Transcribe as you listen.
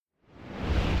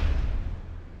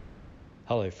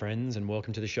Hello, friends, and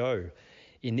welcome to the show.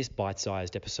 In this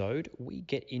bite-sized episode, we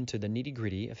get into the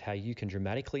nitty-gritty of how you can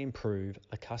dramatically improve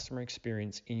a customer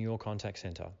experience in your contact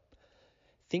center.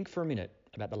 Think for a minute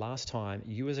about the last time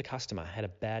you as a customer had a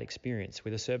bad experience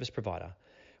with a service provider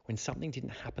when something didn't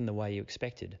happen the way you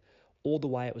expected or the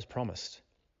way it was promised.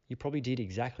 You probably did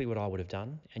exactly what I would have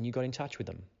done and you got in touch with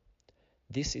them.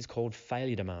 This is called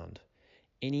failure demand.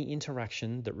 Any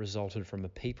interaction that resulted from a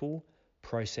people,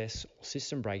 process, or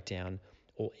system breakdown,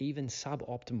 or even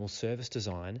suboptimal service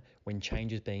design when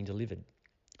change is being delivered.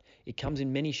 It comes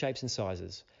in many shapes and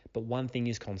sizes, but one thing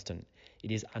is constant.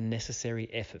 It is unnecessary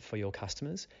effort for your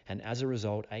customers and as a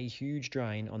result, a huge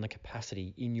drain on the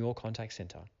capacity in your contact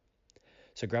center.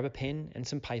 So grab a pen and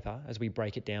some paper as we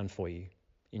break it down for you.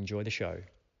 Enjoy the show.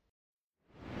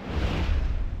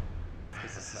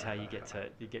 This is how you get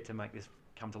to make this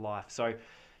come to life. So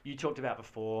you talked about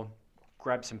before,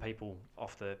 grab some people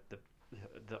off the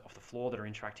floor that are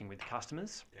interacting with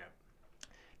customers. Yeah.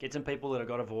 Get some people that have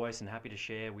got a voice and happy to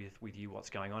share with you what's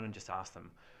going on, and just ask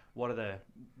them what are the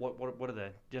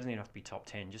it doesn't even have to be top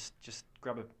 10. Just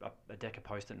grab a deck of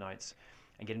post-it notes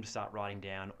and get them to start writing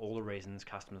down all the reasons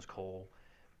customers call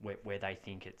where they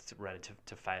think it's related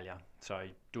to failure. So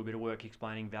do a bit of work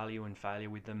explaining value and failure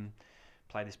with them.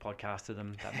 Play this podcast to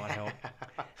them. That might help.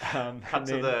 Cut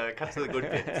to the good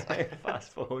bits.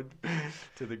 Fast forward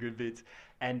to the good bits,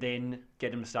 and then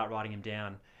get them to start writing them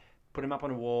down. Put them up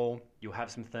on a wall. You'll have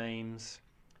some themes.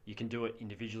 You can do it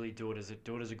individually. Do it as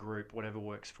a group. Whatever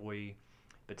works for you.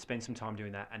 But spend some time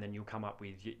doing that, and then you'll come up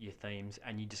with your themes,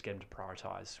 and you just get them to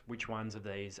prioritize which ones of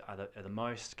these are the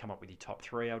most. Come up with your top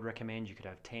 3. I would recommend. You could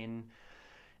have 10,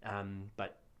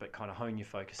 but kind of hone your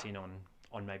focus in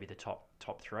on maybe the top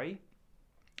 3.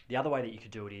 The other way that you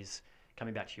could do it is,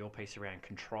 coming back to your piece around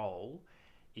control,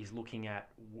 is looking at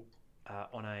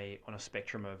on a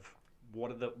spectrum of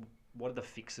what are the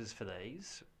fixes for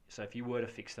these. So if you were to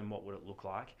fix them, what would it look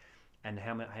like, and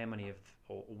how many of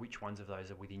or which ones of those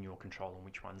are within your control and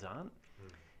which ones aren't.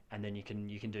 And then you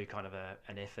can do kind of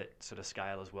an effort sort of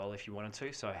scale as well if you wanted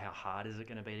to. So how hard is it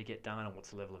going to be to get done, and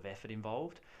what's the level of effort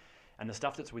involved? And the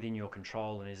stuff that's within your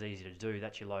control and is easy to do,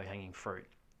 that's your low-hanging fruit.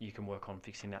 You can work on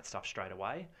fixing that stuff straight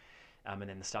away. And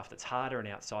then the stuff that's harder and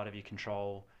outside of your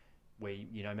control, where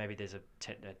maybe there's a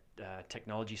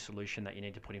technology solution that you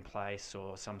need to put in place,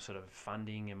 or some sort of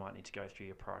funding, you might need to go through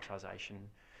your prioritization.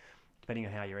 Depending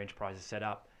on how your enterprise is set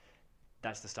up,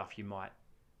 that's the stuff you might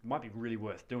be really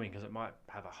worth doing, because it might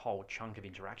have a whole chunk of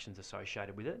interactions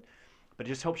associated with it. But it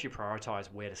just helps you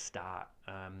prioritize where to start.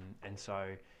 And so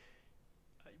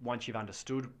once you've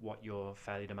understood what your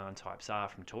failure demand types are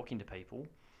from talking to people,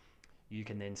 you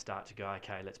can then start to go,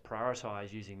 okay, let's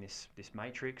prioritize using this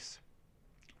matrix,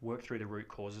 work through the root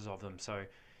causes of them. So,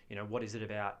 what is it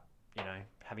about,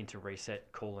 having to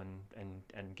reset, call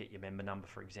and get your member number,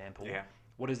 for example? Yeah.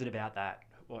 What is it about that?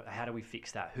 How do we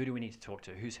fix that? Who do we need to talk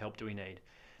to? Whose help do we need?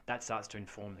 That starts to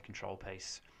inform the control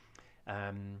piece.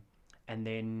 And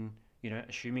then,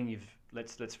 assuming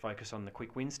let's focus on the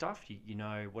quick win stuff. You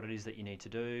know what it is that you need to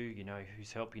do. You know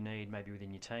whose help you need, maybe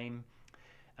within your team.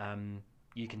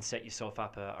 You can set yourself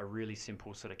up a really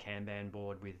simple sort of Kanban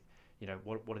board with,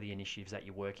 what are the initiatives that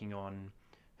you're working on,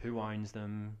 who owns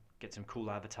them, get some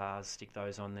cool avatars, stick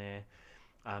those on there,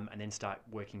 and then start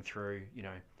working through,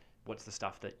 what's the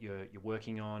stuff that you're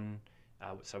working on,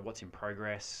 so what's in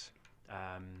progress,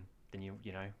 then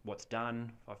what's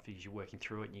done, because you're working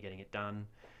through it and you're getting it done.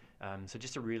 So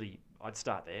I'd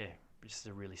start there. Just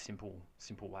a really simple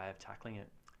way of tackling it.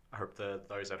 I hope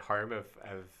those at home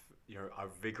are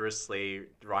vigorously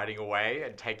writing away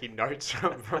and taking notes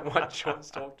from what Sean's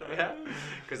talked about,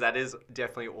 because that is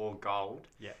definitely all gold.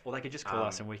 Yeah. Well, they could just call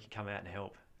us and we could come out and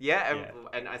help. Yeah,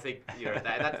 and I think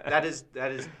that is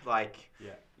like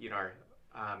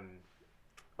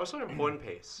also an important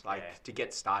piece, to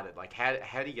get started. Like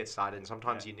how do you get started? And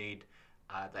sometimes you need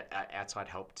that outside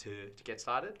help to get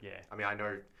started. Yeah. I mean, I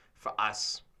know for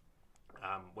us,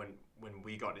 when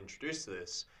we got introduced to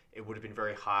this, it would have been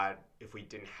very hard if we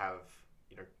didn't have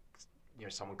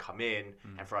someone come in,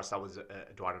 and for us that was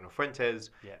Eduardo Nofuentes,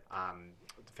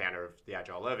 the founder of the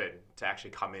Agile 11, to actually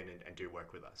come in and do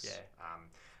work with us.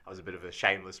 I was a bit of a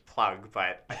shameless plug,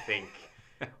 but I think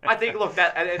look,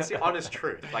 that, and it's the honest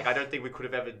truth. Like, I don't think we could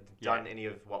have ever done any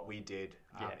of what we did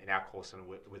in our course and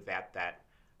without that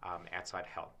outside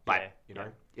help. But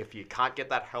if you can't get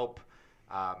that help,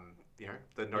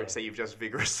 the notes that you've just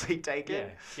vigorously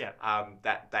taken,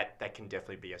 that can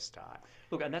definitely be a start.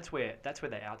 Look, and that's where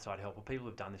the outside help, or people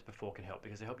who've done this before, can help,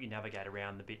 because they help you navigate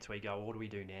around the bits where you go, well, what do we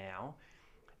do now?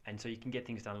 And so you can get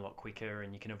things done a lot quicker,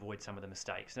 and you can avoid some of the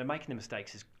mistakes. Now, making the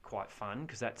mistakes is quite fun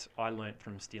because I learnt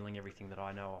from stealing everything that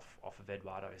I know off of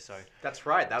Eduardo. So That's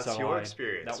right. That's your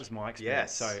experience. That was my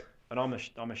experience. Yes. So, and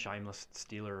I'm a shameless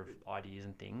stealer of ideas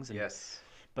and things. And, Yes.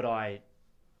 But I've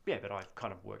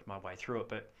kind of worked my way through it.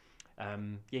 But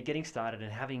getting started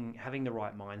and having the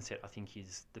right mindset, I think,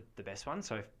 is the best one.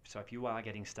 So if you are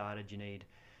getting started, you need,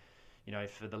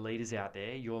 for the leaders out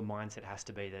there, your mindset has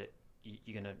to be that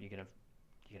you're gonna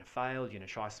fail, you're gonna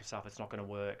try some stuff, it's not gonna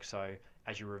work. So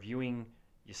as you're reviewing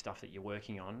your stuff that you're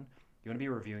working on, you want to be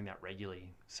reviewing that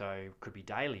regularly. So it could be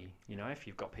daily. If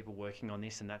you've got people working on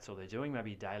this and that's all they're doing,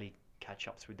 maybe daily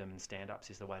catch-ups with them and stand-ups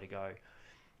is the way to go.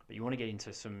 But you want to get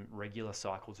into some regular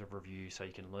cycles of review so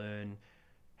you can learn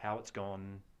how it's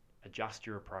gone, adjust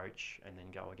your approach, and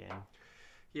then go again.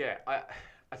 Yeah,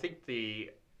 I think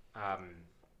the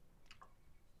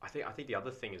I think the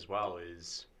other thing as well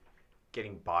is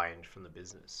getting buy-in from the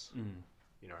business. And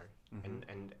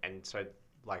so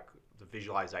like the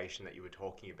visualization that you were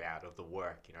talking about of the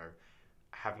work,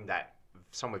 having that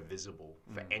somewhere visible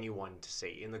for anyone to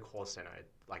see in the call center,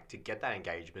 like to get that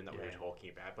engagement that we were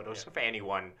talking about, but also for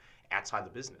anyone outside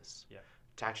the business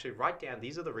to actually write down,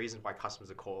 these are the reasons why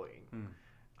customers are calling,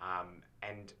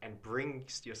 and bring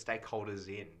your stakeholders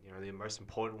in, the most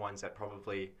important ones that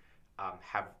probably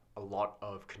have a lot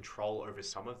of control over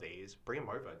some of these, bring them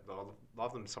over. A lot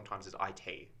of them sometimes is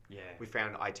IT. Yeah. We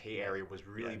found IT area was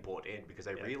really bought in because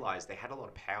they realized they had a lot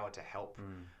of power to help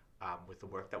with the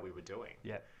work that we were doing.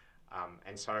 Yeah.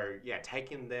 And so,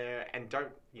 take in there and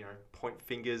don't, point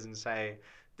fingers and say,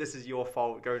 this is your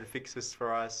fault, go and fix this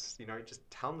for us. Just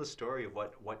tell them the story of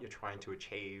what you're trying to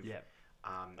achieve. Yeah.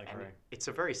 And it's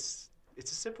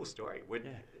a simple story.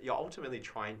 You're ultimately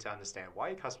trying to understand why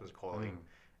your customer's calling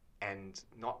and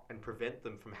prevent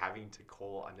them from having to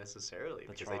call unnecessarily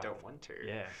because they don't want to.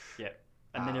 Yeah, yeah.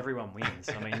 And then everyone wins.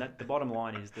 I mean, the bottom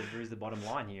line is there is the bottom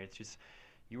line here. It's just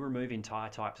you remove entire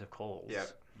types of calls.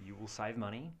 Yep. You will save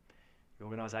money. The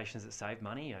organisations that save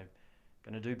money are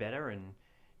going to do better, and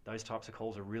those types of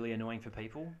calls are really annoying for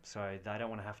people. So they don't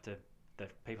want to have to, the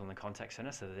people in the contact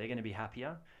centre, so they're going to be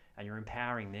happier, and you're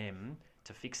empowering them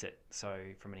to fix it. So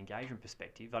from an engagement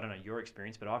perspective, I don't know your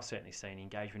experience, but I've certainly seen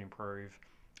engagement improve,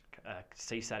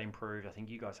 CSAT improve. I think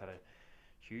you guys had a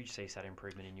huge CSAT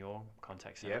improvement in your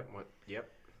contact centre. Yep.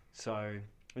 So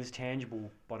there's tangible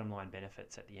bottom line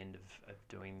benefits at the end of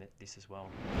doing this as well.